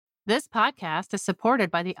This podcast is supported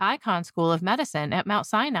by the Icahn School of Medicine at Mount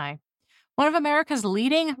Sinai, one of America's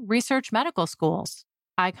leading research medical schools.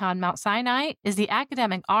 Icahn Mount Sinai is the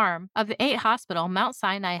academic arm of the 8-hospital Mount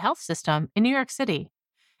Sinai Health System in New York City.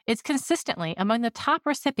 It's consistently among the top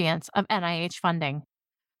recipients of NIH funding.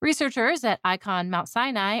 Researchers at Icahn Mount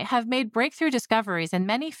Sinai have made breakthrough discoveries in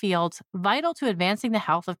many fields vital to advancing the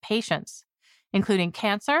health of patients, including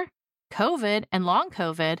cancer, COVID and long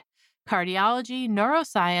COVID, cardiology,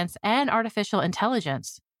 neuroscience, and artificial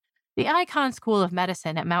intelligence. The Icahn School of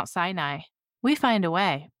Medicine at Mount Sinai. We find a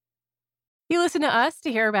way. You listen to us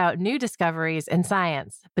to hear about new discoveries in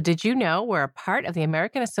science, but did you know we're a part of the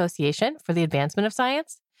American Association for the Advancement of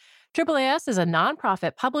Science? AAAS is a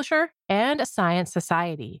nonprofit publisher and a science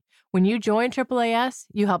society. When you join AAAS,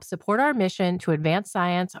 you help support our mission to advance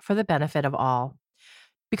science for the benefit of all.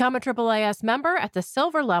 Become a AAAS member at the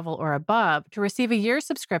silver level or above to receive a year's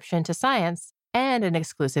subscription to science and an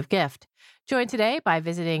exclusive gift. Join today by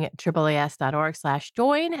visiting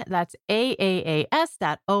AAAS.org/join. That's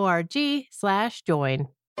AAAS.org/join.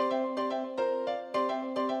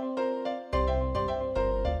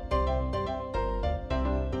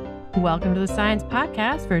 Welcome to the Science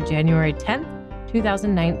Podcast for January 10th,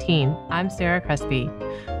 2019. I'm Sarah Crespi.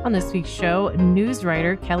 On this week's show, news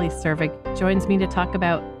writer Kelly Cervic joins me to talk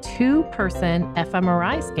about two-person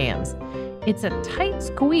fMRI scans. It's a tight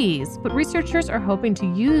squeeze, but researchers are hoping to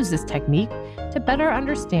use this technique to better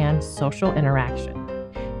understand social interaction.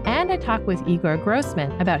 And I talk with Igor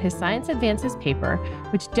Grossman about his Science Advances paper,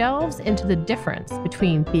 which delves into the difference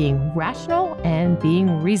between being rational and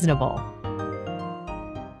being reasonable.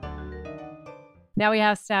 Now we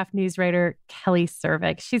have staff news writer Kelly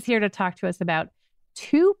Cervic. She's here to talk to us about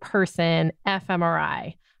two-person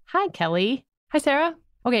fMRI. Hi, Kelly. Hi, Sarah.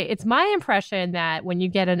 Okay, it's my impression that when you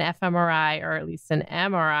get an fMRI, or at least an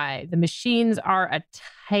MRI, the machines are a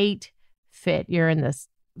tight fit. You're in this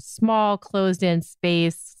small, closed-in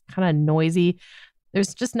space, kind of noisy.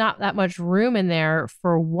 There's just not that much room in there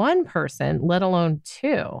for one person, let alone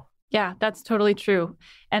two. Yeah, that's totally true.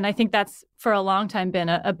 And I think that's for a long time been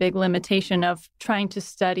a big limitation of trying to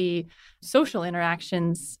study social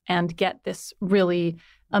interactions and get this really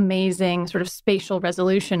amazing sort of spatial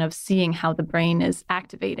resolution of seeing how the brain is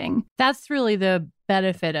activating. That's really the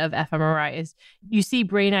benefit of fMRI is you see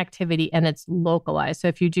brain activity and it's localized. So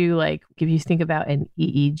if you do if you think about an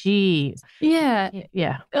EEG. Yeah.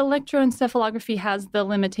 Electroencephalography has the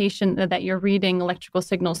limitation that you're reading electrical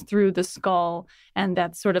signals through the skull, and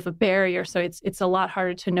that's sort of a barrier. So it's a lot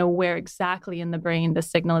harder to know where exactly in the brain the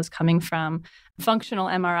signal is coming from. Functional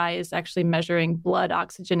MRI is actually measuring blood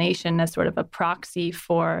oxygenation as sort of a proxy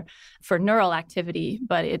for neural activity,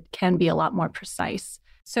 but it can be a lot more precise.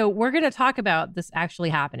 So we're going to talk about this actually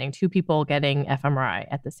happening, two people getting fMRI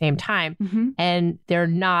at the same time, and they're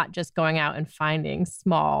not just going out and finding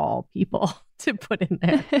small people to put in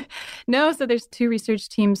there. No, so there's two research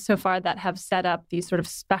teams so far that have set up these sort of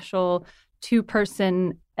special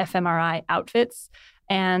two-person fMRI outfits.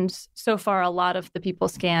 And so far, a lot of the people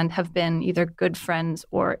scanned have been either good friends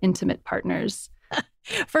or intimate partners.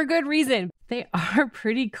 For good reason. They are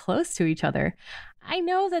pretty close to each other. I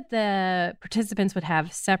know that the participants would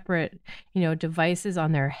have separate, devices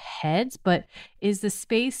on their heads, but is the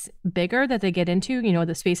space bigger that they get into,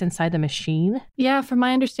 the space inside the machine? Yeah, from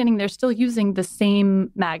my understanding, they're still using the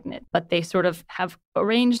same magnet, but they sort of have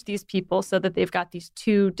arranged these people so that they've got these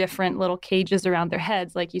two different little cages around their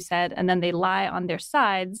heads, like you said, and then they lie on their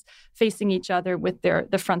sides facing each other with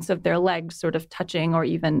the fronts of their legs sort of touching or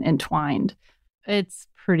even entwined. It's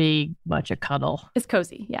pretty much a cuddle. It's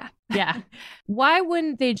cozy, yeah. Yeah. Why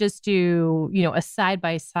wouldn't they just do, a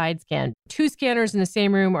side-by-side scan? Two scanners in the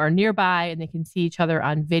same room or nearby, and they can see each other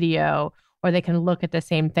on video, or they can look at the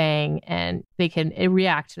same thing and they can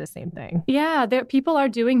react to the same thing. Yeah, people are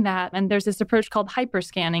doing that. And there's this approach called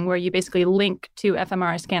hyperscanning, where you basically link two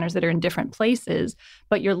fMRI scanners that are in different places,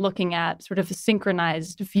 but you're looking at sort of a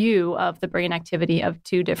synchronized view of the brain activity of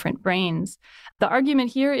two different brains. The argument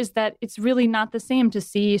here is that it's really not the same to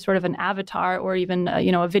see sort of an avatar or even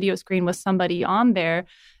a video screen with somebody on there.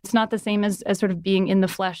 It's not the same as sort of being in the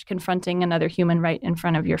flesh, confronting another human right in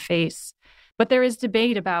front of your face. But there is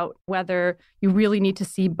debate about whether you really need to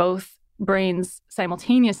see both brains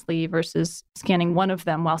simultaneously versus scanning one of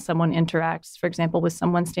them while someone interacts. For example, with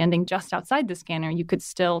someone standing just outside the scanner, you could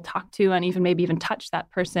still talk to and maybe even touch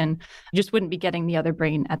that person. You just wouldn't be getting the other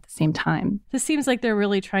brain at the same time. This seems like they're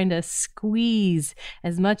really trying to squeeze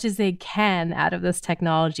as much as they can out of this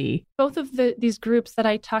technology. Both of these groups that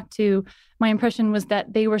I talked to, my impression was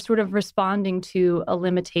that they were sort of responding to a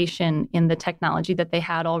limitation in the technology that they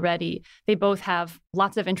had already. They both have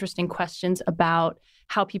lots of interesting questions about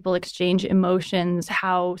how people exchange emotions,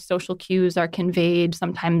 how social cues are conveyed,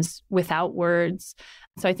 sometimes without words.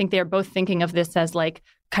 So I think they are both thinking of this as like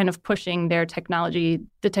kind of pushing their technology,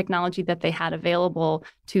 the technology that they had available,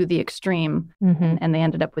 to the extreme. And they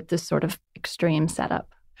ended up with this sort of extreme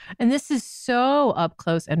setup. And this is so up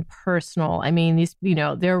close and personal. I mean, these,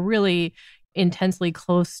 they're really intensely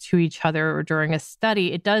close to each other during a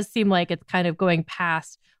study. It does seem like it's kind of going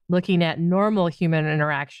past looking at normal human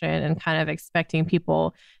interaction and kind of expecting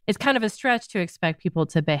people. It's kind of a stretch to expect people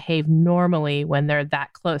to behave normally when they're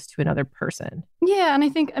that close to another person. Yeah. And I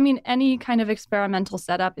think, any kind of experimental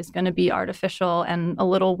setup is going to be artificial and a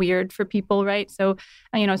little weird for people, right? So,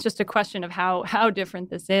 it's just a question of how different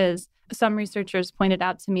this is. Some researchers pointed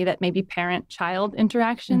out to me that maybe parent-child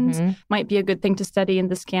interactions might be a good thing to study in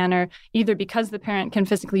the scanner, either because the parent can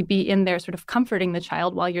physically be in there sort of comforting the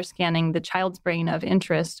child while you're scanning the child's brain of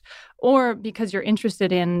interest, or because you're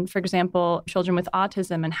interested in, for example, children with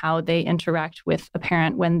autism and how they interact with a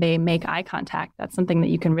parent when they make eye contact. That's something that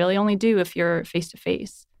you can really only do if you're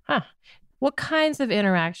face-to-face. Huh. What kinds of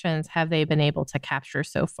interactions have they been able to capture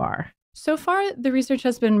so far? So far, the research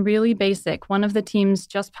has been really basic. One of the teams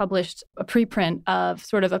just published a preprint of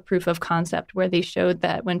sort of a proof of concept where they showed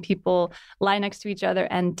that when people lie next to each other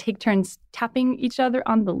and take turns tapping each other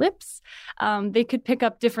on the lips, they could pick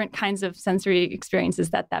up different kinds of sensory experiences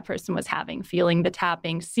that person was having, feeling the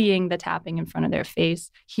tapping, seeing the tapping in front of their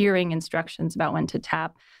face, hearing instructions about when to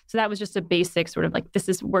tap. So that was just a basic sort of like, this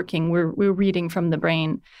is working. We're reading from the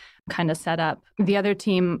brain kind of setup. The other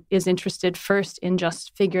team is interested first in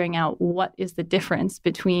just figuring out what is the difference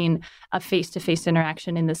between a face-to-face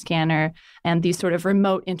interaction in the scanner and these sort of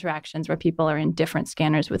remote interactions where people are in different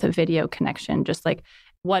scanners with a video connection, just like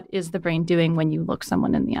what is the brain doing when you look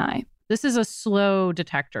someone in the eye. This is a slow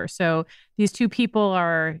detector. So these two people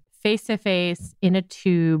are face-to-face in a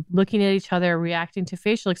tube, looking at each other, reacting to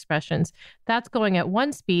facial expressions. That's going at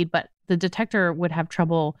one speed, but the detector would have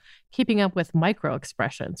trouble keeping up with micro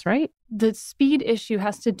expressions, right? The speed issue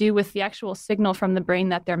has to do with the actual signal from the brain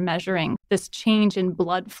that they're measuring. This change in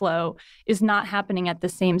blood flow is not happening at the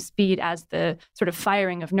same speed as the sort of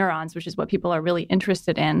firing of neurons, which is what people are really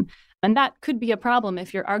interested in. And that could be a problem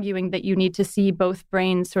if you're arguing that you need to see both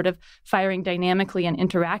brains sort of firing dynamically and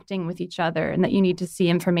interacting with each other, and that you need to see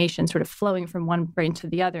information sort of flowing from one brain to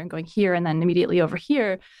the other and going here and then immediately over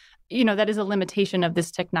here. That is a limitation of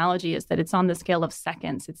this technology, is that it's on the scale of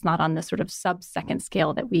seconds. It's not on the sort of sub-second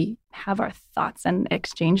scale that we have our thoughts and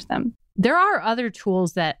exchange them. There are other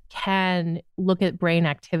tools that can look at brain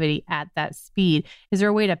activity at that speed. Is there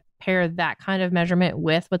a way to pair that kind of measurement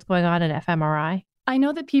with what's going on in fMRI? I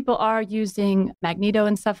know that people are using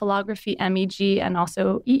magnetoencephalography, MEG, and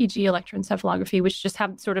also EEG electroencephalography, which just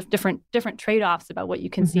have sort of different trade-offs about what you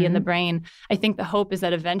can see in the brain. I think the hope is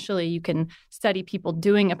that eventually you can study people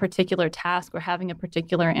doing a particular task or having a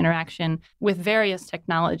particular interaction with various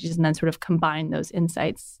technologies and then sort of combine those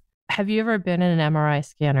insights. Have you ever been in an MRI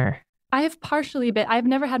scanner? I have partially been. I've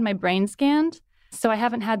never had my brain scanned, so I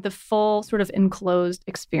haven't had the full sort of enclosed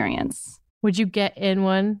experience. Would you get in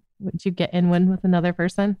one? Would you get in one with another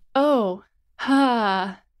person? Yeah,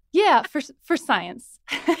 for science.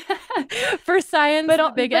 For science, but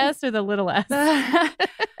the big S or the little s?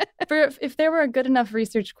 If there were a good enough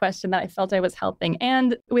research question that I felt I was helping,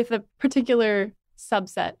 and with a particular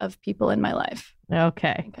subset of people in my life.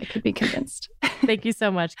 Okay. I think I could be convinced. Thank you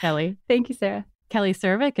so much, Kelly. Thank you, Sarah. Kelly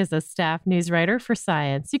Cervic is a staff news writer for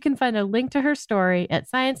Science. You can find a link to her story at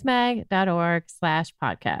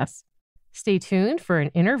sciencemag.org/podcast. Stay tuned for an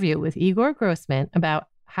interview with Igor Grossman about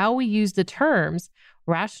how we use the terms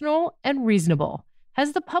rational and reasonable.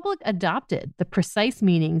 Has the public adopted the precise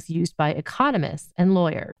meanings used by economists and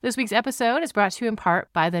lawyers? This week's episode is brought to you in part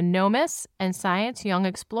by the NOMIS and Science Young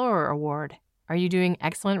Explorer Award. Are you doing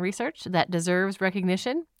excellent research that deserves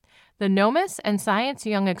recognition? The NOMIS and Science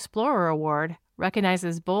Young Explorer Award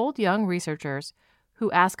recognizes bold young researchers who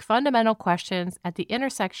ask fundamental questions at the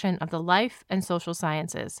intersection of the life and social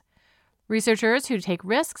sciences. Researchers who take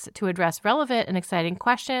risks to address relevant and exciting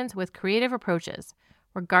questions with creative approaches,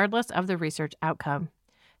 regardless of the research outcome.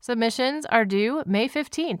 Submissions are due May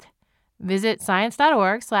 15th. Visit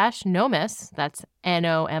science.org/NOMIS, that's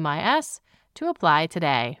NOMIS, to apply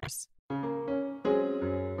today.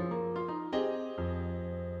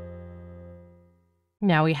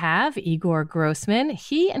 Now we have Igor Grossman.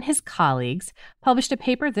 He and his colleagues published a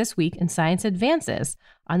paper this week in Science Advances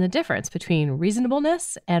on the difference between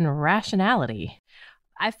reasonableness and rationality.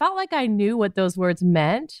 I felt like I knew what those words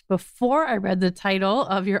meant before I read the title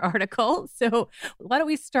of your article. So why don't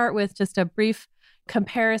we start with just a brief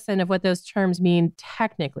comparison of what those terms mean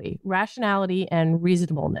technically, rationality and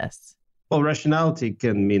reasonableness. Well, rationality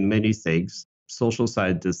can mean many things. Social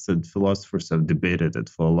scientists and philosophers have debated it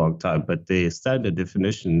for a long time, but the standard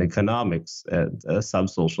definition in economics and some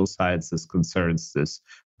social sciences concerns this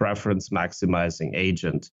preference maximizing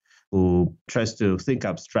agent who tries to think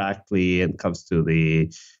abstractly and comes to the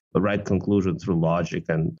right conclusion through logic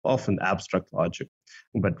and often abstract logic.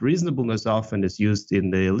 But reasonableness often is used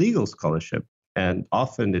in the legal scholarship. And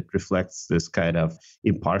often it reflects this kind of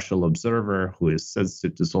impartial observer who is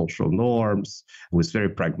sensitive to social norms, who is very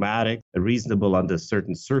pragmatic, reasonable under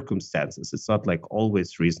certain circumstances. It's not like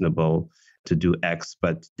always reasonable to do X,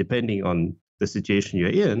 but depending on the situation you're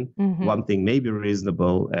in, one thing may be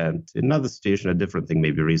reasonable, and in another situation, a different thing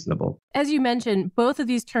may be reasonable. As you mentioned, both of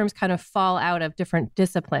these terms kind of fall out of different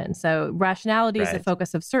disciplines. So rationality is the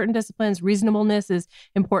focus of certain disciplines, reasonableness is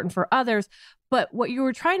important for others. But what you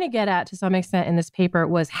were trying to get at to some extent in this paper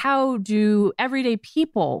was, how do everyday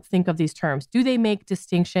people think of these terms? Do they make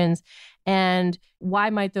distinctions? And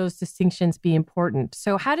why might those distinctions be important?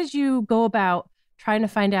 So how did you go about trying to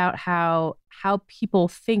find out how people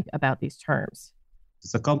think about these terms?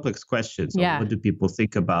 It's a complex question. So what do people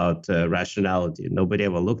think about rationality? Nobody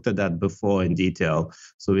ever looked at that before in detail.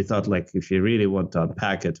 So we thought, like, if you really want to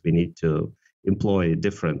unpack it, we need to employ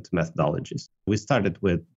different methodologies. We started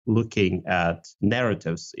with looking at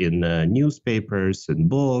narratives in newspapers, in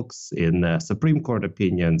books, in Supreme Court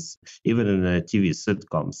opinions, even in TV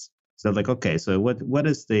sitcoms. So like, okay, so what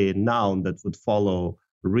is the noun that would follow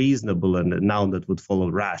reasonable and a noun that would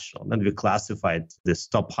follow rational? And we classified this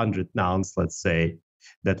top 100 nouns, let's say,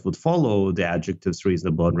 that would follow the adjectives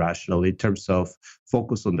reasonable and rational in terms of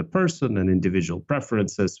focus on the person and individual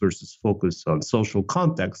preferences versus focus on social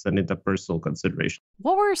context and interpersonal consideration.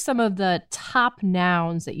 What were some of the top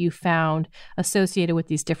nouns that you found associated with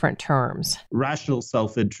these different terms? Rational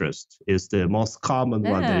self-interest is the most common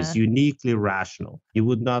one that is uniquely rational. You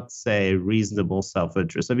would not say reasonable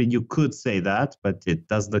self-interest. I mean, you could say that, but it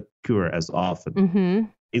doesn't occur as often.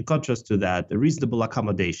 In contrast to that, a reasonable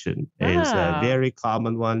accommodation is a very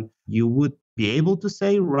common one. You would be able to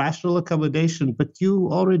say rational accommodation, but you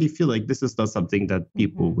already feel like this is not something that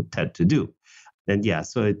people would tend to do. And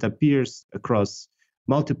so it appears across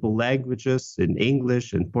multiple languages, in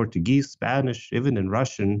English, in Portuguese, Spanish, even in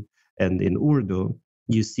Russian and in Urdu.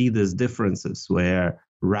 You see these differences where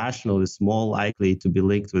rational is more likely to be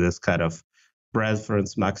linked with this kind of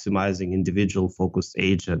preference maximizing individual focused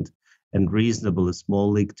agent, and reasonable is more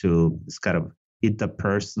linked to this kind of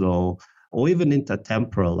interpersonal or even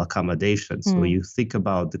intertemporal accommodations, where you think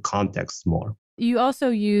about the context more. You also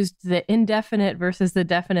used the indefinite versus the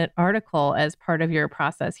definite article as part of your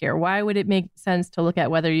process here. Why would it make sense to look at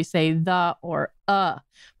whether you say the or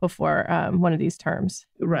before one of these terms?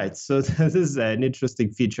 Right. So this is an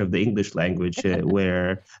interesting feature of the English language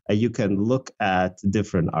where you can look at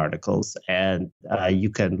different articles and you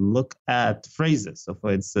can look at phrases. So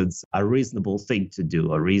for instance, a reasonable thing to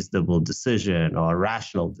do, a reasonable decision, or a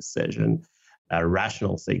rational decision, a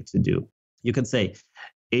rational thing to do. You can say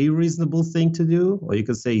a reasonable thing to do, or you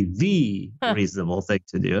could say the reasonable thing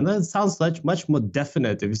to do. And that sounds much more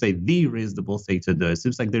definite if you say the reasonable thing to do. It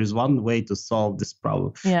seems like there's one way to solve this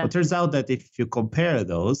problem. But it turns out that if you compare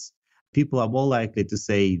those, people are more likely to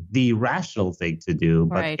say the rational thing to do,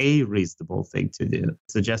 but a reasonable thing to do,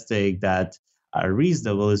 suggesting that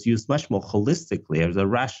reasonable is used much more holistically, as a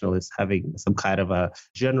rational is having some kind of a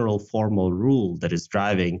general formal rule that is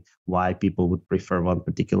driving why people would prefer one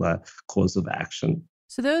particular course of action.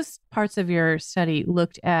 So those parts of your study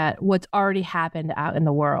looked at what's already happened out in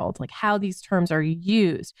the world, like how these terms are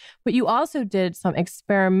used. But you also did some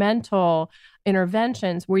experimental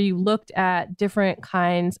interventions where you looked at different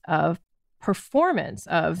kinds of performance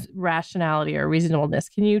of rationality or reasonableness.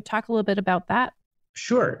 Can you talk a little bit about that?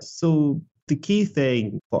 Sure. So the key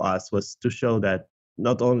thing for us was to show that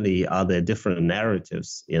not only are there different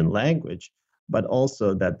narratives in language, but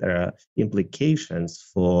also that there are implications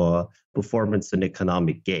for performance in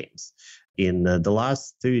economic games. In the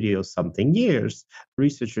last 30 or something years,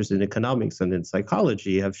 researchers in economics and in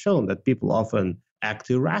psychology have shown that people often act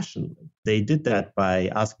irrationally. They did that by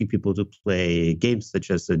asking people to play games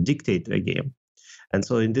such as a dictator game. And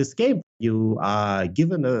so in this game, you are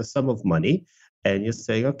given a sum of money and you're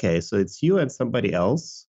saying, okay, so it's you and somebody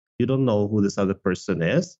else. You don't know who this other person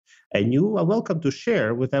is. And you are welcome to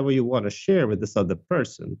share whatever you want to share with this other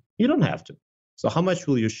person. You don't have to. So how much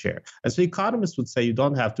will you share? And so economists would say you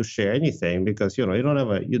don't have to share anything because, you don't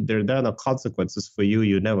have there are no consequences for you.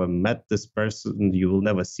 You never met this person. You will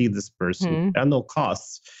never see this person. There are no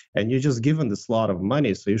costs. And you're just given this lot of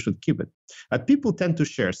money, so you should keep it. But people tend to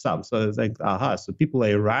share some. So it's like, so people are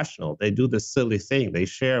irrational. They do this silly thing. They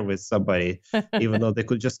share with somebody, even though they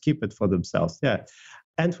could just keep it for themselves. Yeah.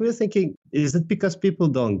 And we're thinking, is it because people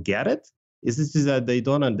don't get it? Is it just that they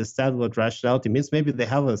don't understand what rationality means? Maybe they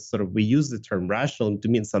have we use the term rational to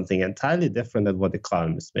mean something entirely different than what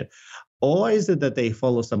economists mean. Or is it that they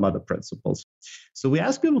follow some other principles? So we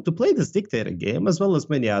ask people to play this dictator game, as well as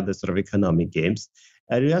many other economic games.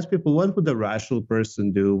 And we ask people, what would a rational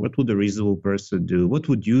person do? What would a reasonable person do? What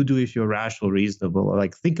would you do if you're rational, reasonable?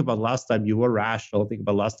 Like, think about last time you were rational. Think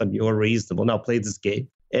about last time you were reasonable. Now play this game.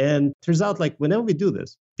 And turns out, whenever we do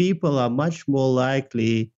this, people are much more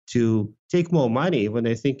likely to take more money when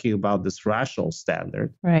they're thinking about this rational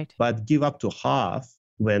standard, right? But give up to half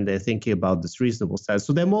when they're thinking about this reasonable standard.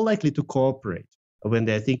 So they're more likely to cooperate when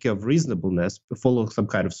they're thinking of reasonableness, follow some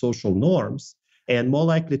kind of social norms, and more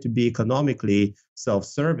likely to be economically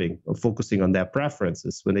self-serving or focusing on their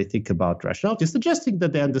preferences when they think about rationality, suggesting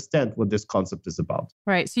that they understand what this concept is about.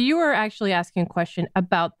 Right. So you were actually asking a question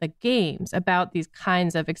about the games, about these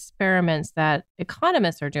kinds of experiments that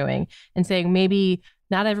economists are doing and saying maybe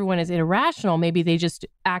not everyone is irrational. Maybe they just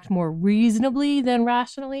act more reasonably than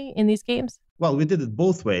rationally in these games. Well, we did it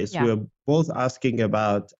both ways. Yeah. We were both asking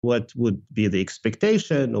about what would be the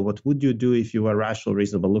expectation or what would you do if you were rational,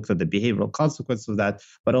 reasonable, looked at the behavioral consequence of that,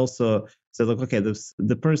 but also said, look, okay,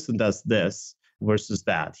 the person does this versus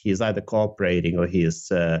that. He is either cooperating or he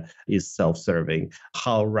is self-serving.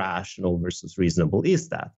 How rational versus reasonable is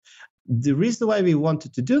that? The reason why we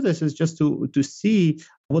wanted to do this is just to see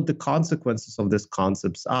what the consequences of these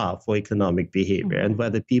concepts are for economic behavior and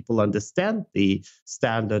whether people understand the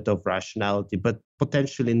standard of rationality, but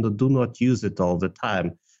potentially do not use it all the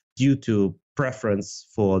time due to preference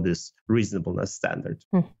for this reasonableness standard.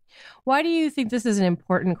 Why do you think this is an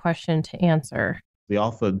important question to answer? We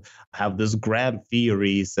often have these grand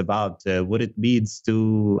theories about what it means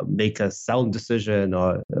to make a sound decision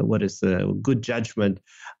or what is a good judgment.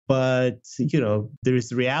 But, there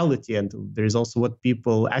is reality and there is also what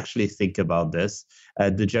people actually think about this,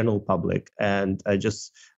 the general public. And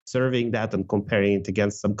just serving that and comparing it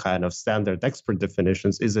against some kind of standard expert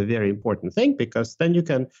definitions is a very important thing because then you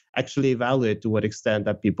can actually evaluate to what extent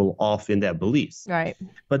are people off in their beliefs. Right.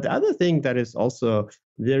 But the other thing that is also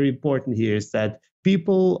very important here is that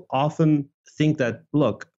people often think that,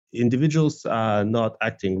 look, individuals are not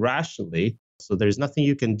acting rationally, so there's nothing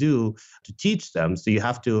you can do to teach them. So you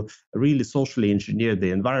have to really socially engineer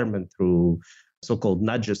the environment through so-called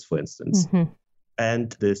nudges, for instance.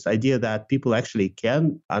 And this idea that people actually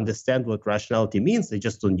can understand what rationality means, they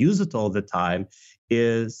just don't use it all the time,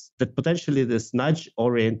 is that potentially this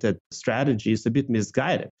nudge-oriented strategy is a bit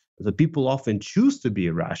misguided. So people often choose to be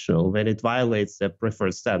irrational when it violates their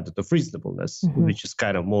preferred standard of reasonableness, which is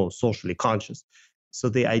kind of more socially conscious. So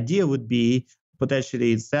the idea would be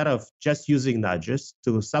potentially, instead of just using nudges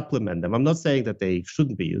to supplement them, I'm not saying that they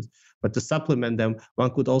shouldn't be used, but to supplement them, one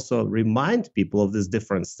could also remind people of these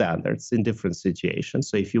different standards in different situations.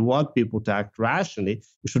 So if you want people to act rationally,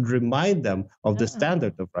 you should remind them of the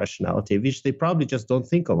standard of rationality, which they probably just don't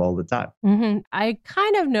think of all the time. I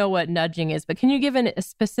kind of know what nudging is, but can you give a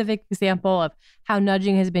specific example of how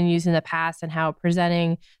nudging has been used in the past and how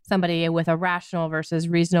presenting somebody with a rational versus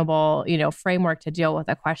reasonable, framework to deal with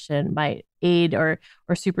a question might aid or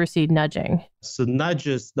supersede nudging? So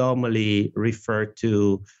nudges normally refer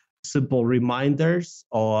to simple reminders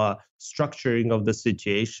or structuring of the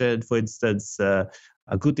situation. For instance, a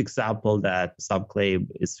good example that some claim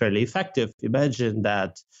is fairly effective. Imagine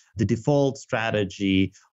that the default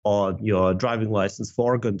strategy on your driving license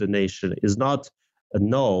for organ donation is not a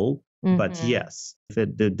no, but yes.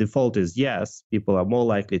 If the default is yes, people are more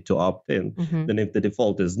likely to opt in than if the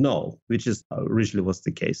default is no, which is originally was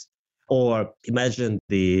the case. Or imagine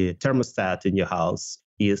the thermostat in your house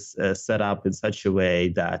is set up in such a way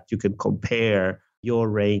that you can compare your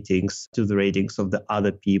ratings to the ratings of the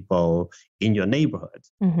other people in your neighborhood.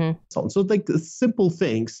 So like simple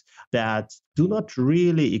things that do not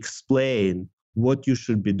really explain what you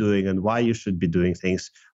should be doing and why you should be doing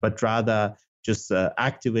things, but rather just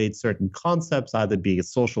activate certain concepts, either be a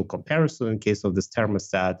social comparison in case of this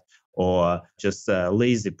thermostat, or just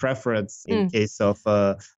lazy preference in case of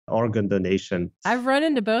organ donation. I've run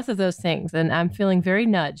into both of those things and I'm feeling very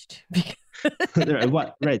nudged.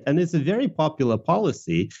 Right. And it's a very popular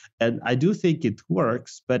policy. And I do think it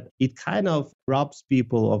works, but it kind of robs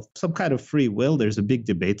people of some kind of free will. There's a big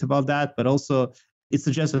debate about that. But also, It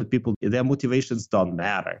suggests that people, their motivations don't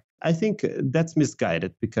matter. I think that's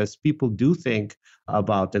misguided because people do think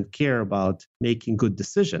about and care about making good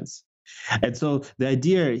decisions. And so the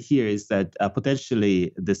idea here is that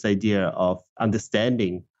potentially this idea of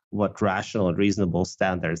understanding what rational and reasonable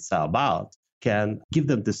standards are about can give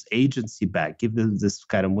them this agency back, give them this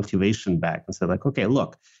kind of motivation back and say like, okay,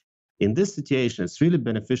 look, in this situation, it's really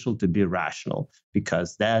beneficial to be rational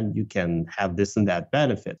because then you can have this and that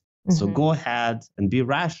benefit. So go ahead and be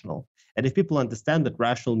rational. And if people understand that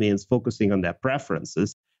rational means focusing on their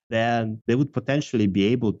preferences, then they would potentially be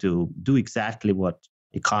able to do exactly what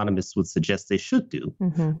economists would suggest they should do.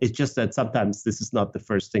 It's just that sometimes this is not the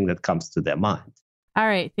first thing that comes to their mind. All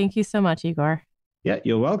right. Thank you so much, Igor. Yeah,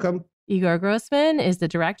 you're welcome. Igor Grossman is the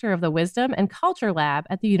director of the Wisdom and Culture Lab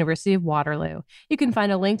at the University of Waterloo. You can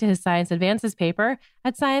find a link to his Science Advances paper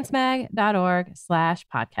at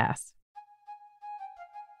sciencemag.org/podcast.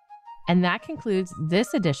 And that concludes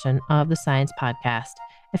this edition of the Science Podcast.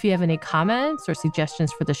 If you have any comments or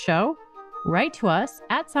suggestions for the show, write to us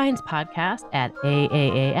at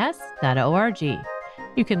sciencepodcast@aaas.org.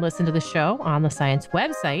 You can listen to the show on the Science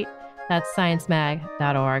website. That's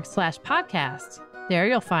sciencemag.org/podcast. There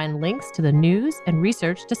you'll find links to the news and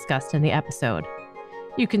research discussed in the episode.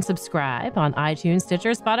 You can subscribe on iTunes,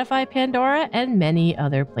 Stitcher, Spotify, Pandora, and many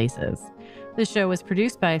other places. The show was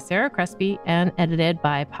produced by Sarah Crespi and edited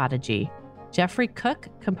by Podigy. Jeffrey Cook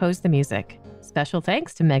composed the music. Special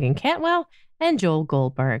thanks to Megan Cantwell and Joel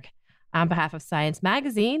Goldberg. On behalf of Science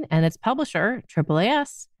Magazine and its publisher,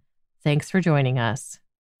 AAAS, thanks for joining us.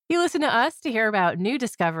 You listen to us to hear about new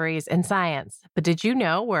discoveries in science, but did you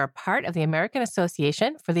know we're a part of the American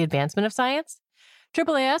Association for the Advancement of Science?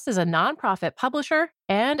 AAAS is a nonprofit publisher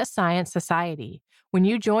and a science society. When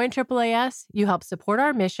you join AAAS, you help support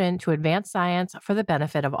our mission to advance science for the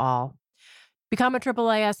benefit of all. Become a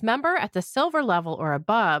AAAS member at the silver level or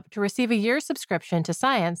above to receive a year's subscription to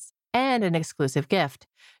science and an exclusive gift.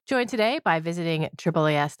 Join today by visiting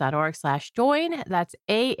AAAS.org/join. That's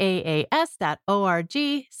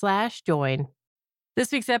AAAS.org/join.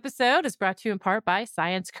 This week's episode is brought to you in part by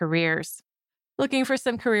Science Careers. Looking for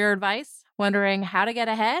some career advice? Wondering how to get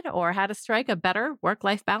ahead or how to strike a better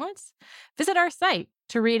work-life balance? Visit our site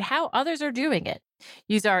to read how others are doing it.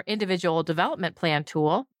 Use our individual development plan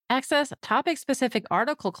tool, access topic-specific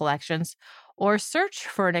article collections, or search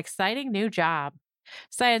for an exciting new job.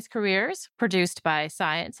 Science Careers, produced by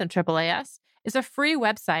Science and AAAS, is a free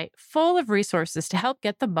website full of resources to help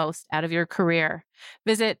get the most out of your career.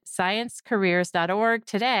 Visit sciencecareers.org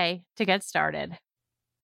today to get started.